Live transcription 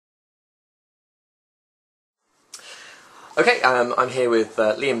Okay, I'm here with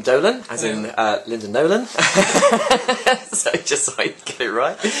Liam Dolan, as in Linda Nolan, so just so I get it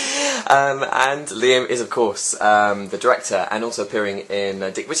right. And Liam is, of course, the director and also appearing in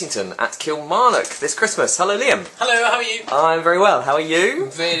Dick Whittington at Kilmarnock this Christmas. Hello, Liam. Hello, how are you? I'm very well. How are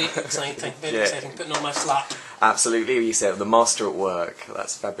you? Very exciting, exciting. Putting on my flap. Absolutely, you said the master at work.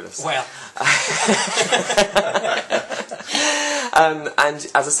 That's fabulous. Well. And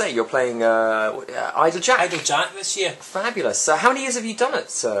as I say, you're playing Idle Jack. Idle Jack this year. Fabulous. So how many years have you done at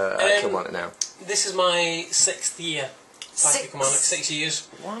Kilmarnock now? This is my 6th year. Back at Kilmarnock, 6 years.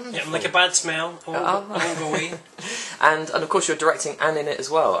 Wonderful. Yeah, I'm like a bad smell. I won't go away. And of course you're directing and in it as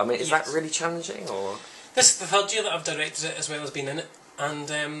well. I mean, is that really challenging, or? This is the 3rd year that I've directed it as well as been in it,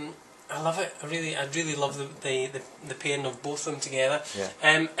 and I love it. I really love the pairing of both of them together. Yeah.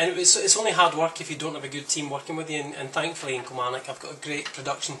 And it's only hard work if you don't have a good team working with you. And thankfully in Kilmarnock I've got a great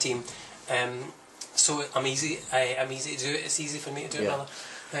production team. So I'm easy to do it. It's easy for me to do it. Rather.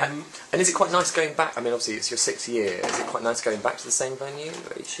 And is it quite nice going back? I mean, obviously it's your 6th year. Is it quite nice going back to the same venue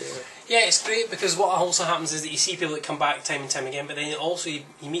each year? Yeah, it's great because what also happens is that you see people that come back time and time again, but then also you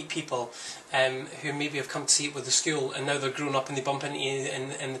meet people who maybe have come to see it with the school and now they're grown up and they bump into you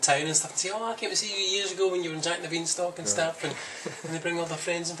in the town and stuff and say, oh, I came to see you years ago when you were in Jack and the Beanstalk and stuff, and they bring all their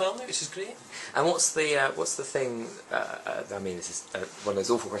friends and family, which is great. And what's the thing? I mean, this is one of those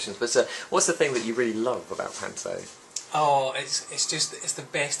awful questions, but what's the thing that you really love about Panto? Oh, it's the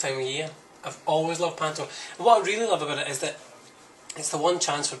best time of year. I've always loved Panto. And what I really love about it is that it's the one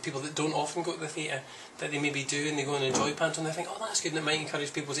chance for people that don't often go to the theatre that they maybe do, and they go and enjoy Panto and they think, oh, that's good, and it might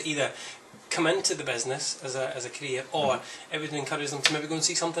encourage people to either come into the business as a career, or it would encourage them to maybe go and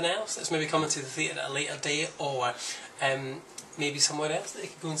see something else that's maybe coming to the theatre at a later date, or maybe somewhere else that they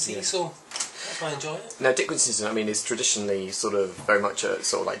could go and see. Yeah. So that's why I enjoy it. Now, Dick Whittington, I mean, is traditionally sort of very much a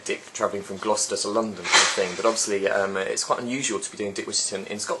sort of like Dick travelling from Gloucester to London kind of thing, but obviously it's quite unusual to be doing Dick Whittington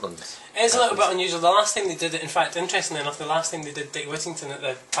in Scotland. It is a little bit unusual. The last time they did it, in fact, interestingly enough, the last time they did Dick Whittington at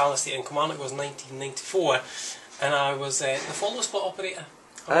the Palace Theatre in Kilmarnock was 1994, and I was the follow spot operator.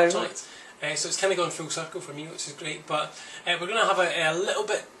 Oh, right. So it's kind of gone full circle for me, which is great. But we're going to have a little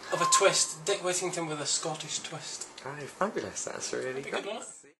bit of a twist, Dick Whittington with a Scottish twist. Oh, fabulous! That's really good.